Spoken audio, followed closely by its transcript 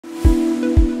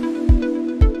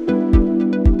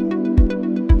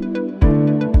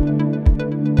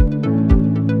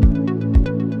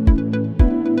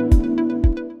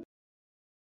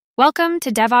Welcome to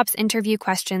DevOps Interview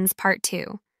Questions Part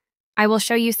 2. I will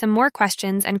show you some more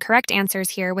questions and correct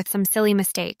answers here with some silly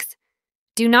mistakes.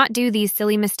 Do not do these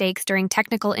silly mistakes during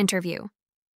technical interview.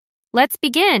 Let's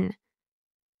begin!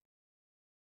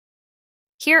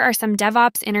 Here are some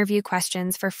DevOps interview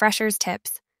questions for freshers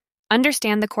tips.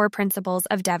 Understand the core principles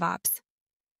of DevOps.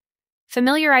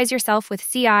 Familiarize yourself with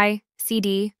CI,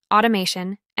 CD,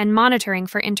 automation, and monitoring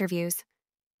for interviews.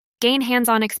 Gain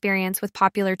hands-on experience with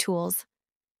popular tools.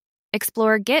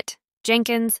 Explore Git,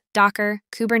 Jenkins, Docker,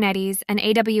 Kubernetes, and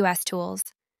AWS tools.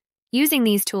 Using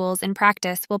these tools in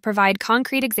practice will provide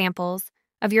concrete examples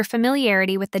of your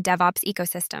familiarity with the DevOps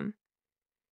ecosystem.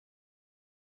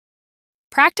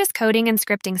 Practice coding and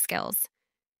scripting skills.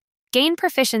 Gain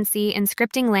proficiency in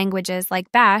scripting languages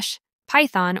like Bash,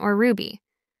 Python, or Ruby.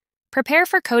 Prepare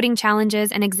for coding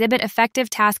challenges and exhibit effective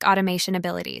task automation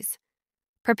abilities.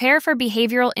 Prepare for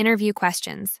behavioral interview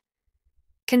questions.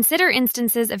 Consider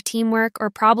instances of teamwork or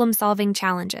problem-solving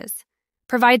challenges.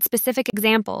 Provide specific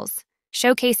examples,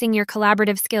 showcasing your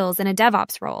collaborative skills in a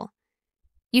DevOps role.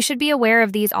 You should be aware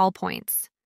of these all points.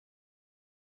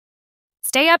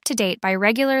 Stay up to date by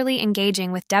regularly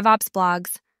engaging with DevOps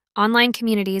blogs, online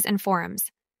communities, and forums.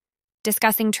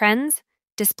 Discussing trends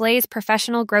displays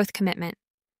professional growth commitment.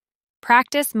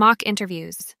 Practice mock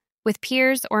interviews with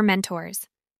peers or mentors.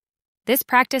 This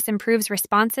practice improves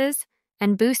responses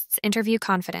and boosts interview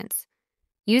confidence.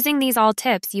 Using these all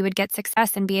tips, you would get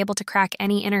success and be able to crack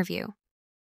any interview.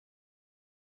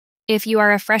 If you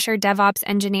are a fresher DevOps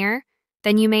engineer,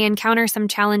 then you may encounter some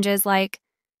challenges like,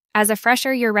 as a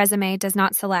fresher, your resume does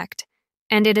not select,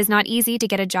 and it is not easy to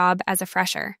get a job as a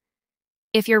fresher.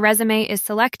 If your resume is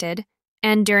selected,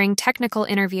 and during technical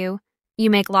interview, you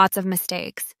make lots of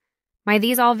mistakes. My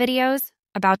These All videos,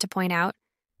 about to point out,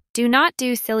 do not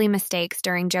do silly mistakes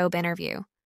during job interview.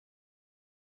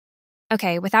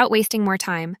 Okay, without wasting more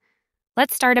time,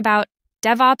 let's start about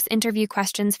DevOps interview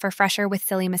questions for fresher with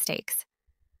silly mistakes.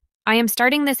 I am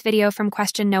starting this video from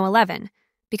question No 11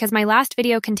 because my last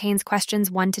video contains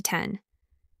questions 1 to 10.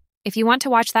 If you want to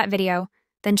watch that video,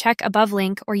 then check above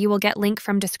link or you will get link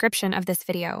from description of this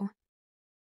video.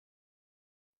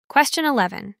 Question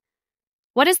 11.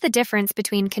 What is the difference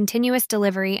between continuous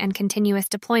delivery and continuous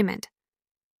deployment?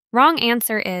 Wrong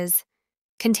answer is,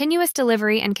 continuous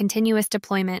delivery and continuous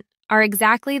deployment are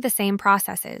exactly the same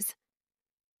processes.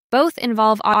 Both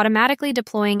involve automatically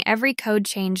deploying every code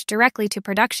change directly to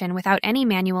production without any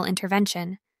manual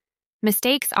intervention.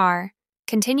 Mistakes are,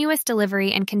 continuous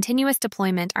delivery and continuous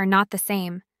deployment are not the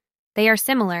same. They are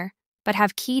similar, but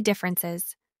have key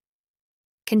differences.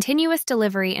 Continuous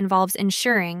delivery involves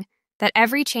ensuring that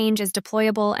every change is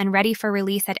deployable and ready for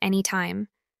release at any time,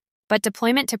 but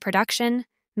deployment to production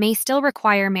may still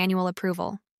require manual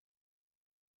approval.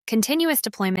 Continuous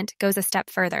deployment goes a step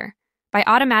further by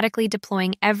automatically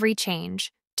deploying every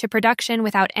change to production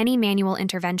without any manual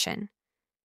intervention.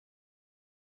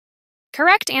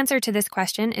 Correct answer to this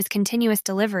question is continuous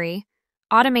delivery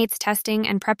automates testing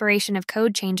and preparation of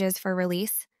code changes for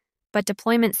release, but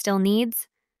deployment still needs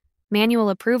manual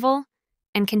approval,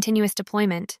 and continuous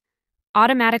deployment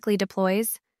automatically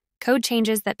deploys code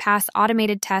changes that pass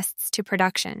automated tests to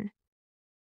production.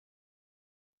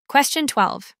 Question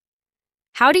 12.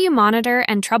 How do you monitor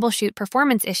and troubleshoot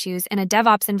performance issues in a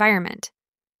DevOps environment?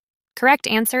 Correct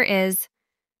answer is,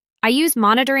 I use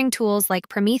monitoring tools like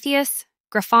Prometheus,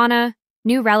 Grafana,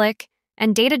 New Relic,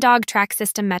 and Datadog track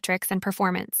system metrics and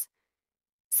performance.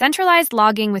 Centralized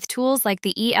logging with tools like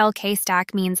the ELK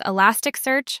stack means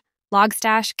Elasticsearch,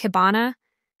 Logstash, Kibana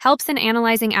helps in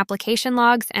analyzing application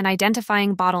logs and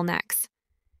identifying bottlenecks.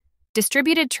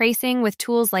 Distributed tracing with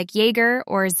tools like Jaeger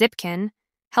or Zipkin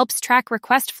helps track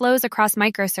request flows across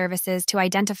microservices to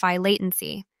identify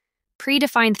latency.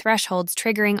 Predefined thresholds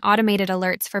triggering automated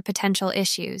alerts for potential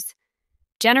issues.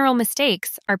 General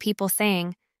mistakes are people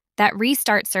saying that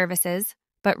restart services,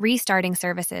 but restarting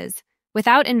services,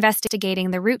 without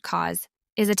investigating the root cause,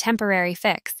 is a temporary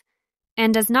fix,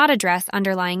 and does not address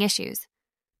underlying issues.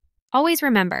 Always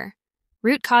remember,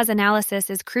 root cause analysis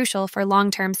is crucial for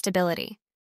long-term stability.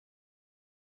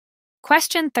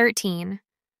 Question 13.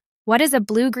 What is a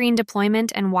blue-green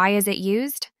deployment and why is it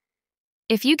used?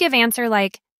 If you give answer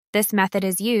like, this method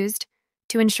is used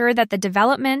to ensure that the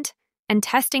development and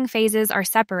testing phases are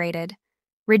separated,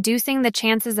 reducing the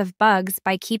chances of bugs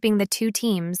by keeping the two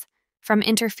teams from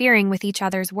interfering with each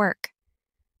other's work.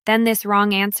 Then this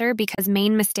wrong answer because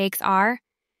main mistakes are,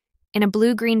 in a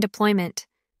blue-green deployment,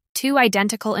 two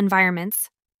identical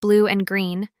environments, blue and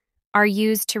green, are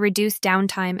used to reduce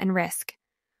downtime and risk.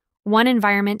 One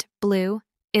environment, blue,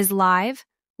 is live,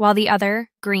 while the other,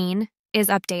 green, is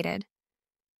updated.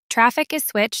 Traffic is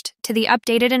switched to the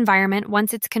updated environment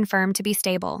once it's confirmed to be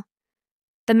stable.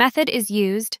 The method is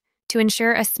used to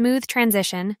ensure a smooth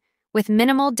transition with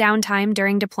minimal downtime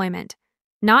during deployment,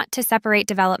 not to separate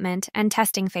development and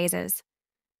testing phases.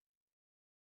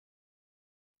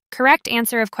 Correct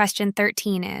answer of question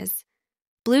 13 is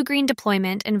blue-green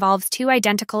deployment involves two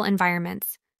identical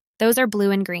environments. Those are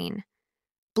blue and green.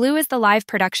 Blue is the live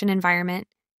production environment,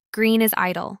 green is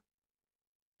idle.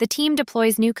 The team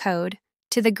deploys new code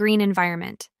to the green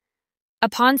environment.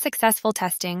 Upon successful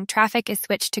testing, traffic is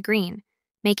switched to green,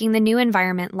 making the new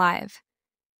environment live.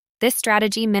 This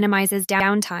strategy minimizes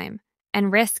downtime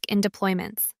and risk in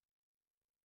deployments.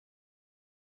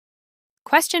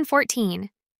 Question 14.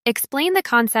 Explain the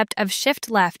concept of shift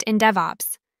left in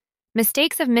DevOps.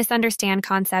 Mistakes of misunderstand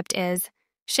concept is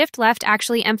shift left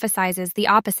actually emphasizes the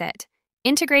opposite,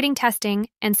 integrating testing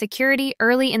and security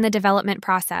early in the development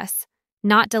process,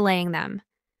 not delaying them.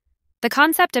 The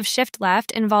concept of shift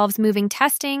left involves moving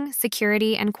testing,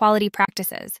 security, and quality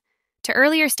practices to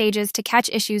earlier stages to catch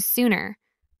issues sooner,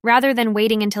 rather than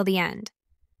waiting until the end.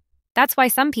 That's why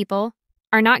some people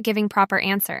are not giving proper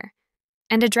answer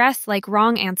and address like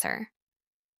wrong answer.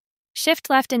 Shift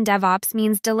left in DevOps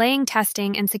means delaying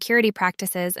testing and security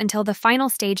practices until the final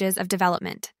stages of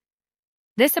development.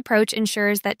 This approach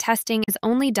ensures that testing is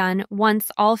only done once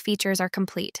all features are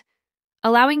complete,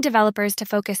 allowing developers to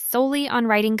focus solely on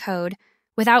writing code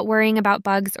without worrying about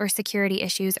bugs or security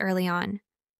issues early on.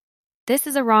 This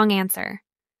is a wrong answer.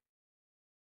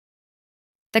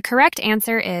 The correct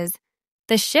answer is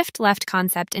the shift left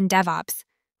concept in DevOps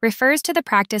refers to the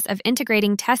practice of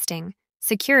integrating testing,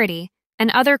 security, and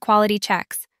other quality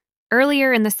checks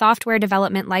earlier in the software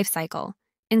development lifecycle,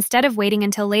 instead of waiting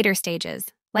until later stages,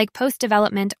 like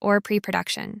post-development or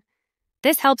pre-production.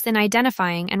 This helps in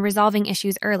identifying and resolving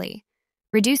issues early,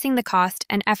 reducing the cost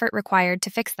and effort required to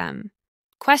fix them.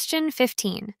 Question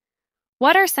 15.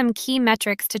 What are some key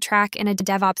metrics to track in a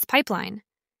DevOps pipeline?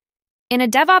 In a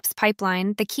DevOps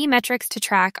pipeline, the key metrics to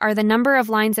track are the number of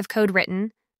lines of code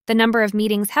written, the number of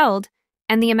meetings held,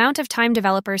 and the amount of time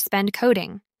developers spend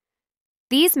coding.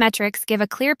 These metrics give a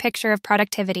clear picture of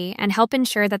productivity and help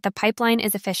ensure that the pipeline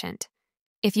is efficient.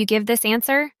 If you give this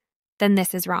answer, then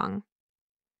this is wrong.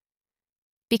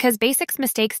 Because basic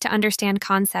mistakes to understand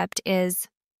concept is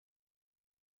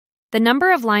the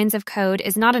number of lines of code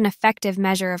is not an effective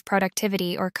measure of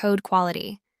productivity or code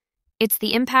quality. It's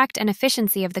the impact and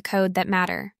efficiency of the code that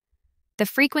matter. The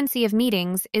frequency of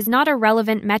meetings is not a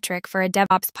relevant metric for a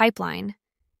DevOps pipeline.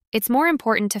 It's more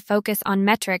important to focus on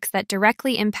metrics that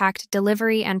directly impact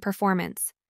delivery and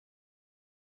performance.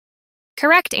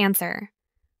 Correct answer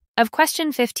of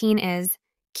question 15 is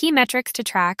key metrics to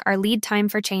track are lead time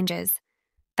for changes,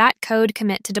 that code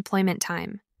commit to deployment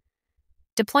time,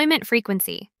 deployment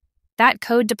frequency, that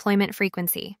code deployment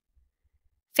frequency.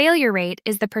 Failure rate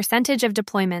is the percentage of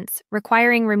deployments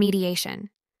requiring remediation.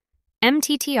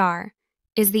 MTTR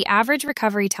is the average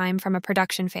recovery time from a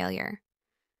production failure.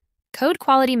 Code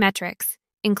quality metrics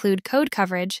include code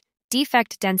coverage,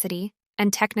 defect density,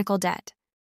 and technical debt.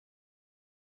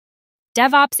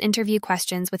 DevOps interview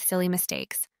questions with silly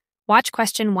mistakes. Watch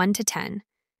question 1 to 10.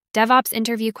 DevOps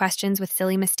interview questions with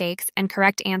silly mistakes and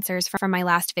correct answers from my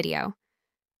last video.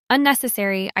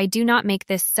 Unnecessary, I do not make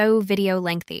this so video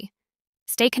lengthy.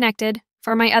 Stay connected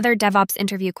for my other DevOps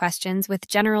interview questions with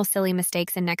general silly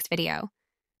mistakes in next video.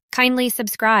 Kindly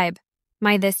subscribe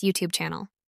my this YouTube channel.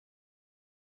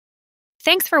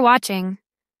 Thanks for watching.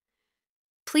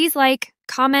 Please like,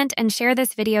 comment, and share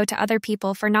this video to other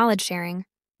people for knowledge sharing.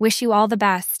 Wish you all the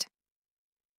best.